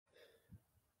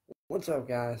What's up,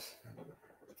 guys?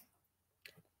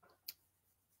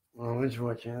 Which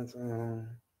what chance? I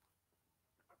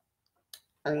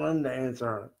wanted to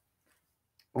answer,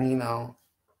 a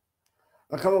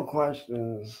couple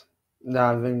questions that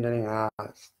I've been getting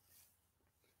asked,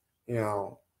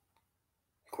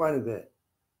 quite a bit.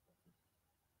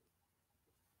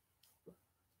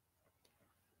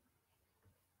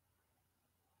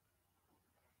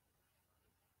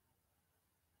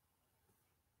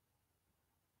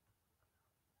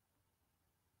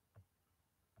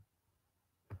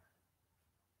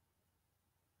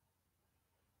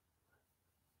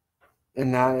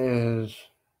 And that is,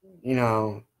 you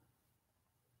know,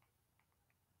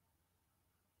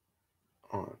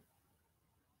 uh,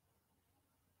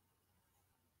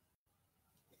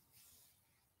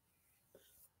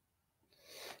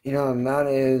 and that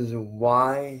is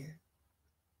why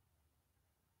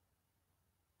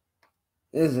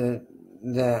is it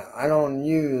that I don't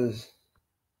use,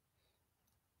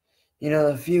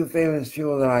 the few famous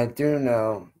people that I do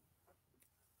know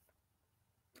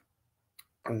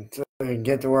until I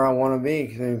get to where I want to be,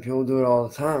 because people do it all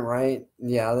the time, right?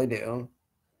 Yeah, they do.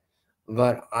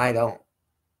 But I don't.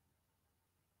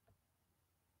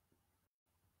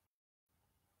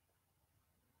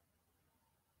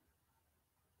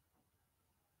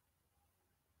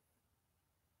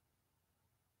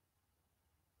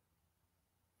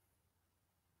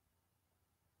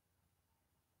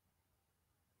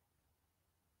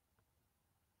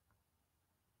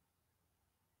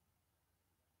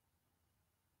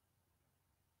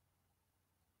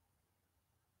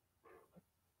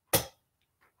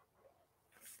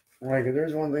 Like, if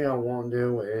there's one thing I won't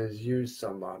do is use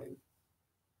somebody.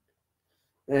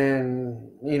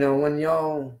 And, when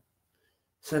y'all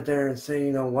sit there and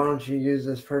say, why don't you use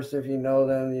this person if you know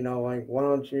them, why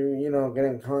don't you, get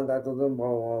in contact with them, blah,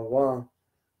 blah, blah.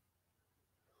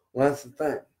 Well, that's the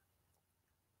thing.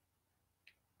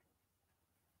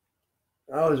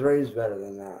 I was raised better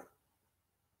than that.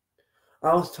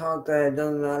 I was taught that it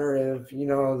doesn't matter if,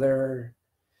 they're,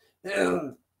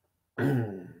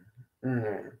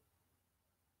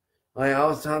 like, I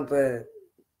was taught that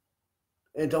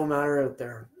it don't matter if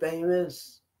they're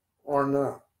famous or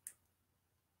not.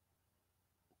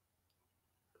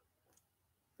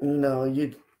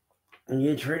 You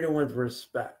treat them with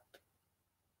respect.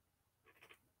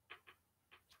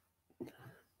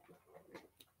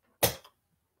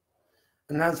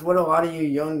 And that's what a lot of you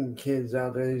young kids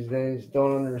out there these days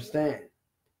don't understand.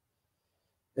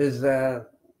 Is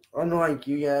that, unlike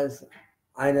you guys,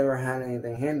 I never had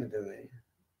anything handed to me.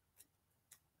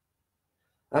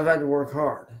 I've had to work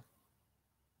hard.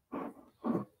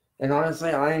 And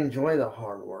honestly, I enjoy the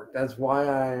hard work. That's why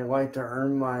I like to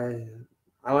earn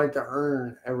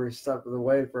every step of the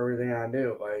way for everything I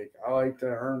do. Like, I like to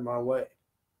earn my way.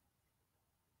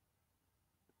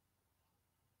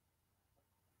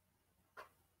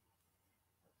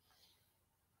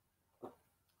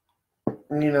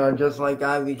 Just like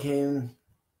I became,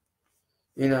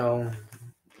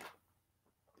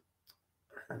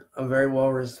 a very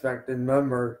well-respected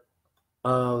member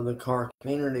of the car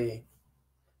community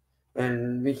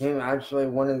and became actually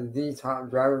one of the top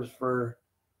drivers for,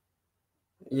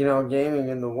 gaming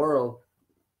in the world,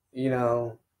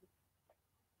 I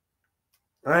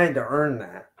had to earn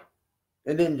that.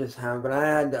 It didn't just happen. I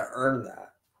had to earn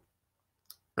that.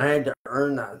 I had to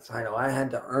earn that title. I had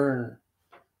to earn,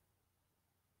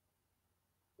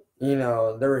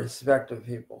 the respect of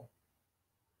people.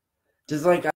 Just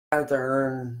like I had to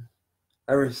earn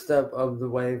every step of the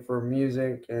way for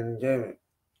music and gaming.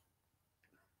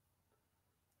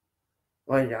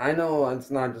 Like, I know it's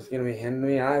not just going to be handed to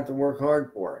me. I have to work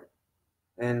hard for it.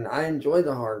 And I enjoy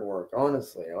the hard work,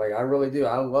 honestly. Like, I really do.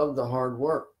 I love the hard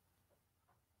work.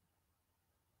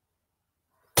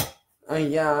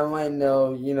 Yeah, I might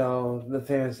know, the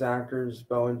famous actors,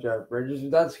 Bo and Jeff Bridges.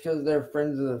 But that's because they're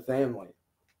friends of the family.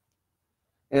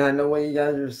 And I know what you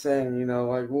guys are saying,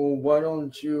 like, well, why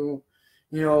don't you,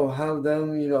 have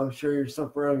them, share your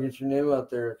stuff around, get your name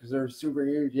out there, because they're super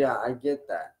huge. Yeah, I get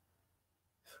that.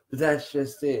 But that's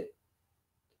just it.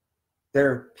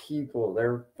 They're people.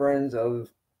 They're friends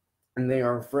of, and they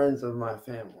are friends of my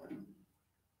family.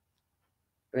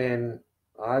 And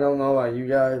I don't know about you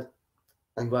guys,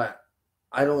 but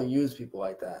I don't use people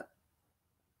like that.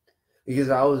 Because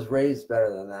I was raised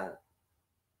better than that.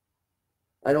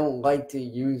 I don't like to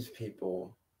use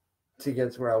people to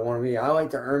get to where I want to be. I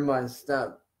like to earn my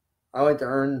step. I like to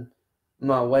earn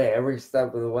my way every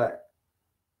step of the way.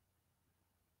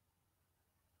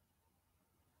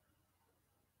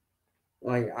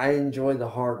 Like, I enjoy the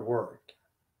hard work.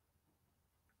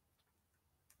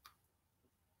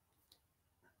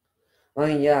 I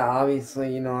mean, yeah,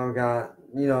 obviously, I've got,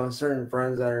 certain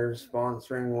friends that are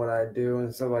sponsoring what I do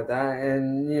and stuff like that.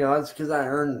 And, that's because I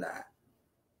earned that.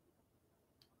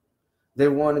 They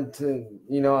wanted to,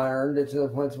 I earned it to the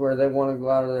point where they want to go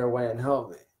out of their way and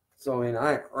help me. So, I mean,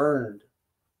 I earned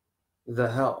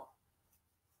the help.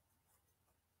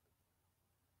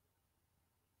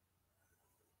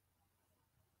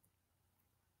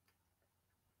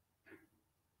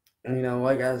 And,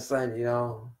 like I said,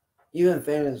 even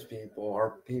famous people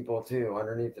are people too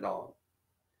underneath it all.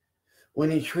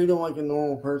 When you treat them like a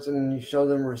normal person and you show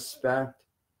them respect,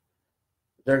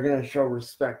 they're going to show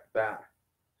respect back.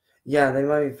 Yeah, they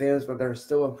might be famous, but they're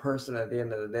still a person at the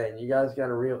end of the day. And you guys got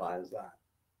to realize that.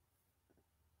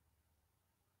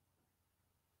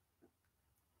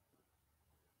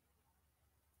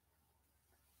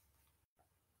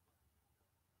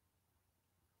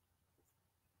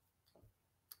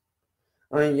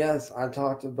 I mean, yes, I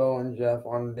talk to Bo and Jeff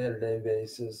on a day-to-day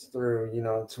basis through,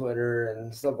 Twitter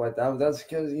and stuff like that. But that's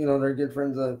because, they're good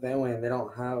friends of the family and they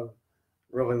don't have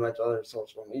really much other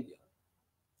social media.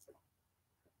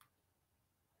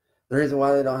 The reason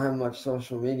why they don't have much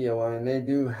social media, I mean, they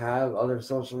do have other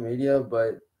social media,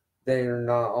 but they are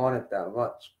not on it that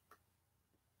much.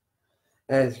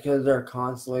 And it's because they're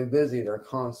constantly busy. They're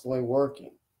constantly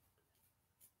working.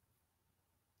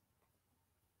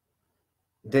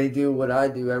 They do what I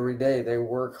do every day. They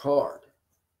work hard.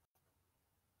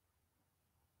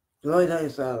 Let me tell you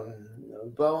something.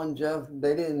 Bo and Jeff,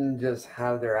 they didn't just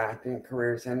have their acting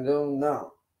careers handled.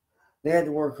 No. They had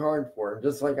to work hard for it,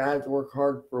 just like I have to work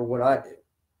hard for what I do.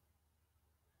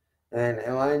 And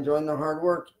am I enjoying the hard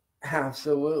work?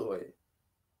 Absolutely.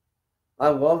 I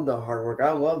love the hard work.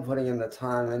 I love putting in the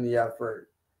time and the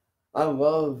effort. I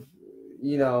love,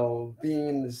 being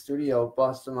in the studio,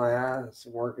 busting my ass,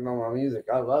 working on my music.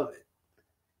 I love it.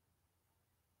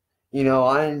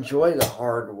 I enjoy the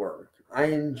hard work. I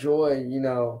enjoy,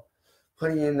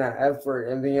 putting in that effort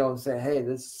and being able to say, hey,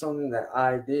 this is something that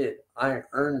I did. I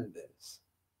earned this.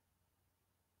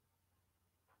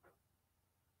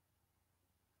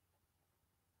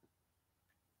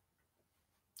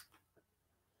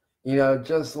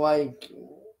 Just like,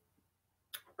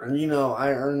 I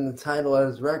earned the title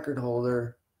as record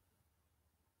holder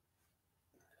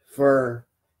for,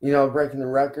 breaking the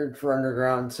record for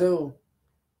Underground 2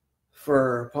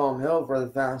 for Palm Hill for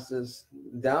the fastest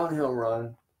downhill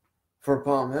run for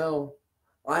Palm Hill.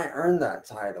 I earned that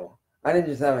title. I didn't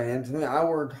just have a hand to me. I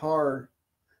worked hard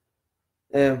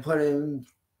and put in,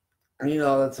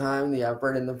 the time, the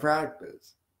effort, and the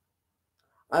practice.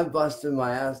 I busted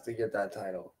my ass to get that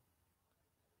title.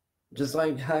 Just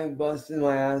like I busted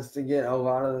my ass to get a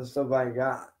lot of the stuff I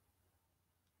got.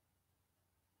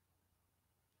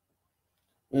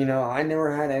 I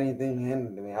never had anything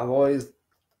handed to me. I've always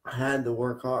had to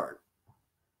work hard.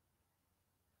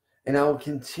 And I will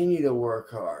continue to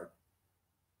work hard.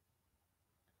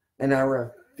 And I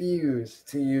refuse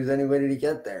to use anybody to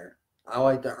get there. I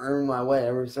like to earn my way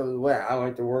every step of the way. I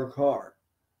like to work hard.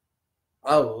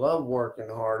 I love working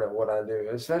hard at what I do,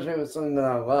 especially with something that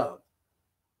I love.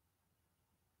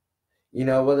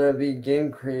 Whether it be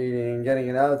game creating and getting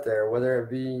it out there, whether it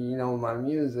be, my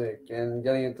music and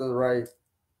getting it to the right,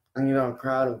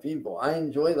 crowd of people. I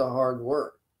enjoy the hard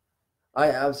work.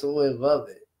 I absolutely love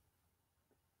it.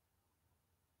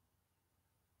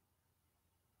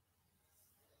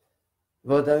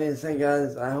 But that being said,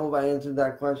 guys, I hope I answered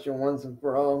that question once and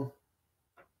for all.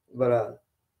 But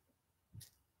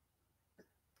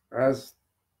as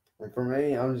for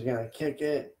me, I'm just gonna kick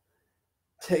it,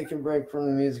 take a break from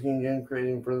the music and game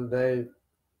creating for the day,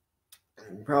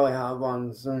 and probably hop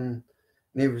on some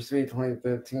Need for Speed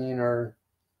 2015 or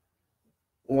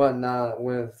whatnot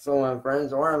with some of my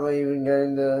friends, or I might even get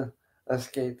into a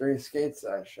Skate 3 skate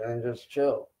session and just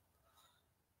chill.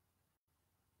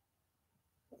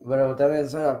 But with that being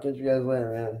said, I'll catch you guys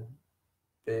later, man.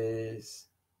 Peace.